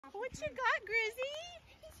What you got, Grizzy?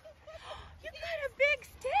 You got a big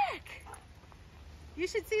stick. You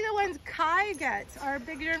should see the ones Kai gets. Our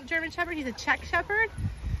big German Shepherd. He's a Czech Shepherd.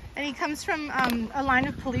 And he comes from a line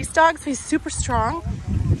of police dogs, so he's super strong.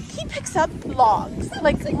 He picks up logs,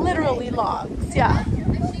 like literally logs. Yeah.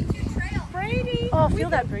 Brady. Oh, feel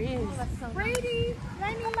that breeze. Brady.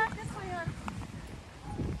 Lenny, look this way on.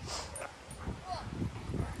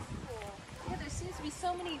 Yeah, there seems to be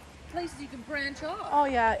so many places you can branch off. Oh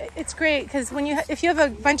yeah, it's great because if you have a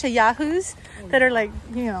bunch of yahoos that are like,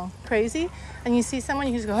 you know, crazy, and you see someone,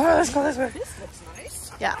 you just go, oh, let's go this way. This looks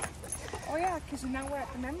nice. Yeah. Oh yeah, because now we're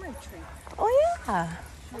at the memory tree. Oh yeah.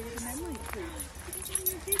 Show you the memory tree. Put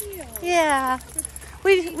it in your video. Yeah.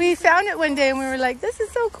 We found it one day and we were like, this is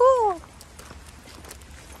so cool.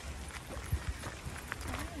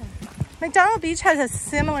 McDonald Beach has a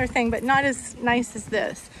similar thing, but not as nice as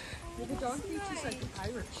this. Well, the dog beach is like a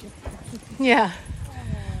pirate ship. Yeah.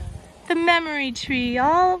 The memory tree.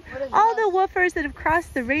 All the woofers that have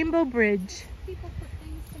crossed the Rainbow Bridge. People put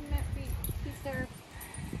things in that beach. They're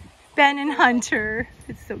Ben and Hunter.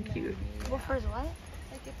 It's so cute. Woofers what?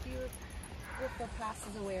 like if your woofer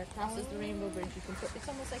passes away or crosses the Rainbow Bridge, you can put. It's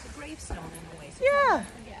almost like a gravestone in a way. So Yeah.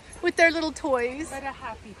 yeah. With their little toys. But a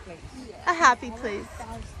happy place. A happy place.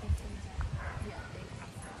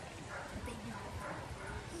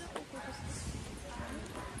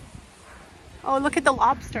 Oh, look at the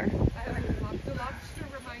lobster. I like the lobster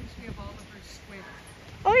reminds me of Oliver's squid.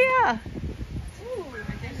 Oh yeah. Ooh,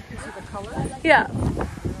 I guess because of the color. Yeah.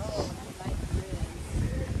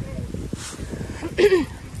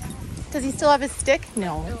 Does he still have his stick?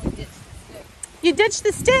 No. You ditched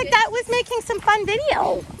the stick? That was making some fun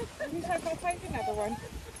video. He's like, I'll find another one.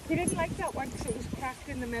 He didn't like that one because it was cracked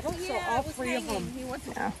in the middle, so all three of them.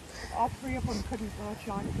 Yeah. All three of them couldn't latch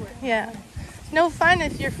onto it. Yeah. No fun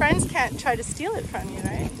if your friends can't try to steal it from you,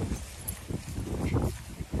 right?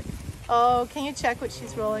 Oh, can you check what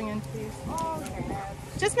she's rolling in, please? Oh, yeah.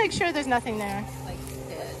 Just make sure there's nothing there.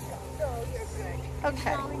 Oh, you're good.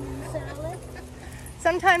 Okay.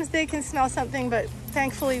 Sometimes they can smell something, but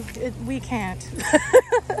thankfully we can't.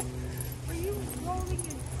 Were you rolling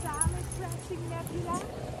in salad dressing, Nebula?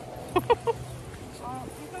 You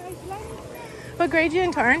guys like it? What grade you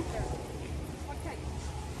in, Torn? Okay.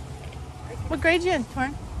 What grade you in,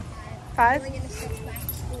 Torn? 5? Going into 6th back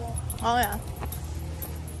to school. Oh yeah.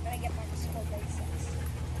 When I get back to school, grade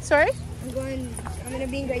 6. Sorry? I'm gonna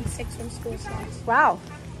be in grade 6 when school starts. Wow.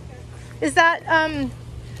 Is that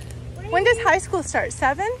when does high school start?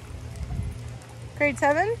 7? Grade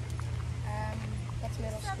 7? That's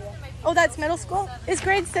middle school. Oh, that's middle school? Is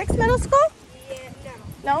grade 6 middle school? Yeah,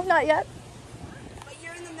 no. No, not yet. But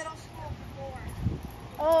you're in the middle school before.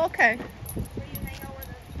 Oh, okay. Where you hang out with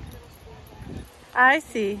the middle school. I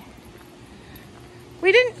see.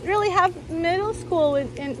 We didn't really have middle school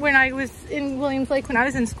when I was in Williams Lake when I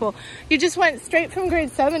was in school. You just went straight from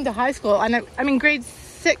grade 7 to high school. And I mean grade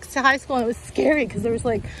 6 to high school, and it was scary because there was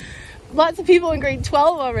like lots of people in grade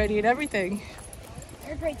 12 already and everything.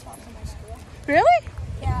 You're grade 12 in my school. Really?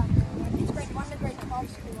 Yeah. It's grade 1 to grade 12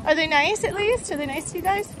 school. Are they nice at least? Are they nice to you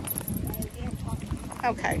guys? We don't talk.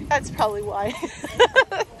 Okay, that's probably why.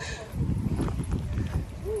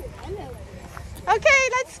 Ooh, hello. Okay,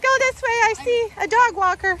 let's go this way. I see a dog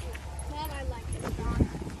walker. That I like it.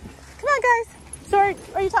 Come on, guys. Sorry,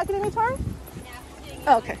 are you talking to me, Tori? Yeah.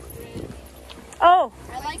 Oh, okay. Oh,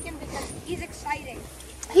 I like him because he's exciting.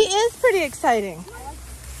 he is pretty exciting.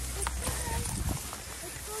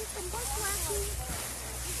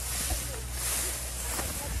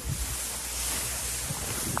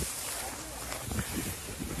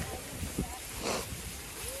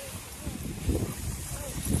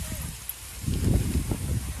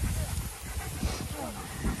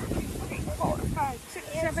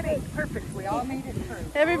 Perfect. We all made it through.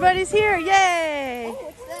 Everybody's here. Yay.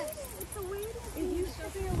 What's this? It's a waiter. It used to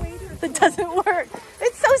be a waiter. It doesn't work.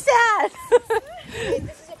 It's so sad. Hey,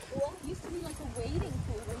 this is a pool. It used to be like a waiting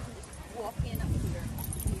pool where you can just walk in up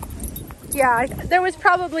here. Yeah, there was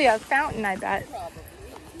probably a fountain, I bet. Probably.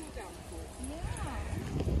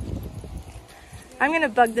 I'm going to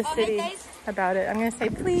bug the city guys. about it. I'm going to say,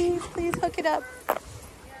 please, please hook it up.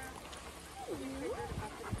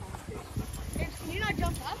 Can you not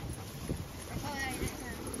jump up?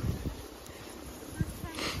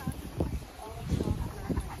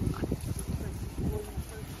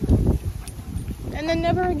 And then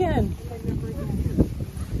never again.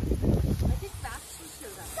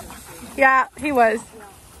 Yeah, he was.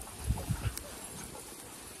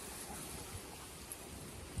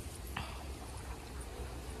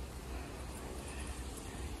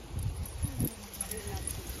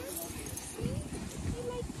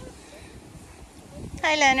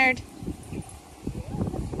 Hi, Leonard.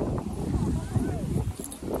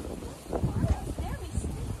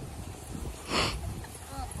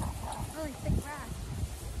 Really thick grass.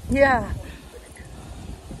 Yeah.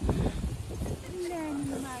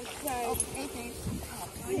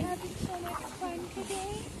 We having so much fun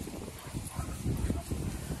today.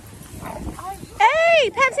 Hey,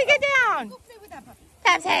 Pepsi, get down.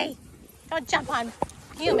 Pepsi, don't jump on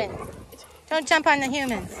humans. Don't jump on the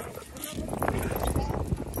humans.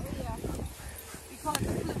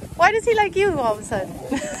 Why does he like you all of a sudden?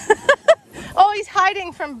 Oh, he's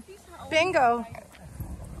hiding from Bingo.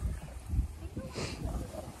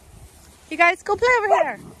 You guys go play over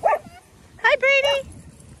here. Hi, Brady.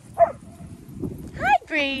 Hi,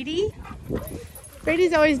 Brady.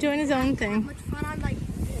 Brady's always doing his own thing. Much fun on like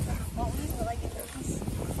phones, but like it doesn't.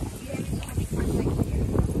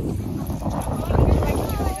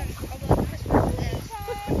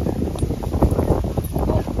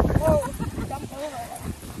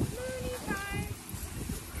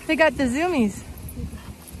 They got the zoomies.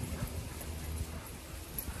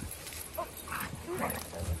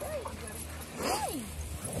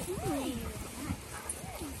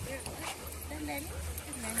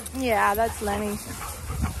 Yeah, that's Lenny.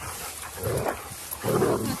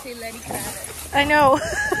 I know.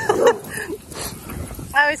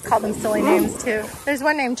 I always call them silly names too. There's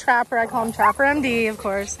one named Trapper. I call him Trapper MD, of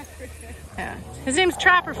course. Yeah. His name's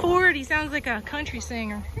Trapper Ford. He sounds like a country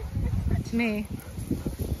singer to me.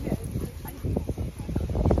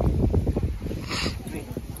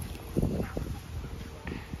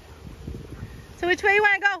 So which way you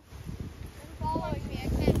want to go? Following me, I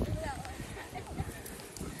can't do that.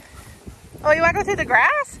 Oh, you want to go through the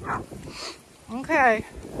grass? Okay.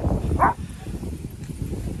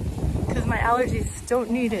 Because my allergies don't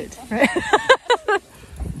need it, right?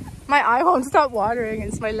 My eye won't stop watering.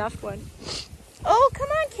 It's my left one. Oh, come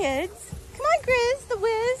on, kids. Come on, Grizz, the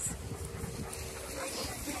whiz.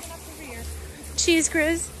 Cheese,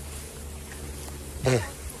 Grizz.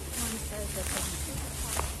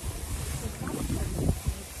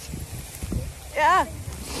 Yeah.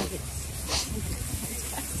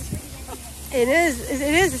 It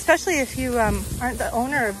is, especially if you aren't the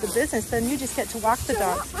owner of the business, then you just get to walk the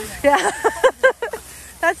dogs. Yeah.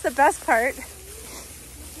 That's the best part.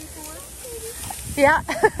 Yeah.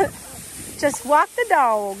 Just walk the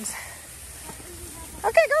dogs.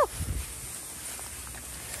 Okay, go.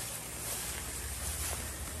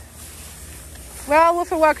 Well,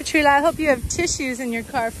 Woofer Walker Trela, I hope you have tissues in your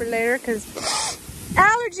car for later, because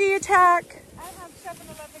allergy attack. I have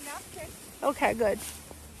 7-Eleven napkins. Okay, good.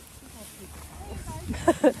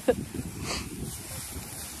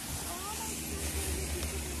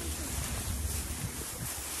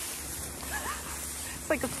 It's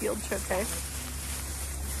like a field trip, eh?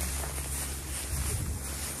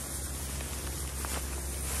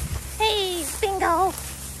 Hey, bingo!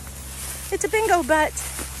 It's a bingo butt.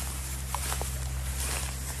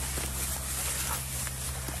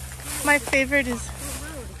 My favorite is,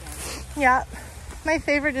 yeah, my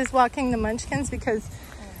favorite is walking the munchkins because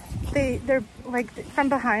they're like from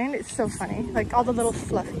behind. It's so funny, like all the little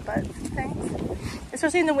fluffy butt things,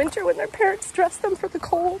 especially in the winter when their parents dress them for the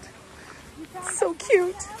cold. So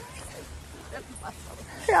cute.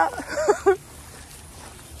 Yeah.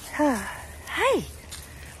 Hey,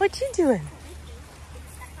 what you doing?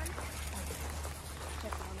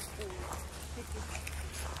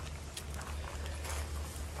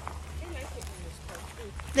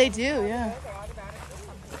 They do, yeah.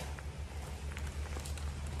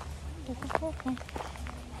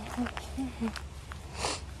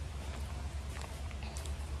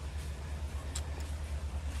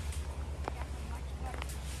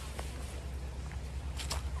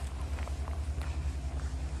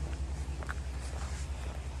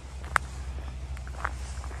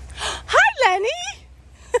 Hi, Lenny.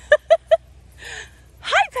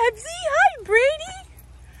 Hi, Pepsi. Hi, Brady.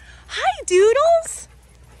 Hi, Doodles.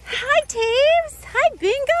 Hi, Taves. Hi,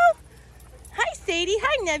 Bingo. Hi, Sadie.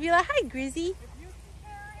 Hi, Nebula. Hi, Grizzy.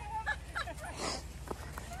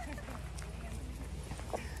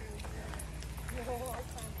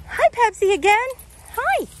 Hi, Pepsi again.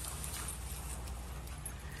 Hi.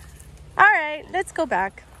 All right, let's go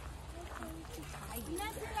back.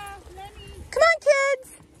 Come on,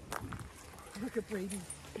 kids. Look at Brady.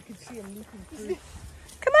 You can see him leaping through.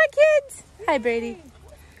 Come on, kids. Hi, Brady.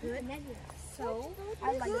 Good. So,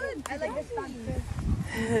 I like it. I like this song too.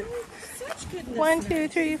 Such goodness. 1, 2,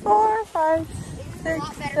 3, 4, 5, 6,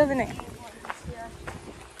 7, 8.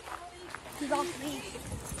 He's all sweet.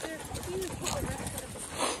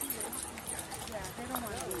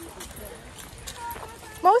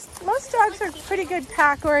 Most Most dogs are pretty good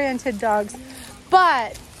pack-oriented dogs,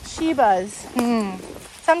 but Shibas,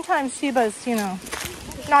 sometimes Shibas, you know,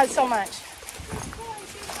 not so much.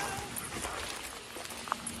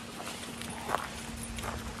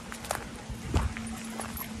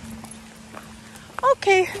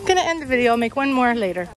 Okay, gonna end the video, make one more later.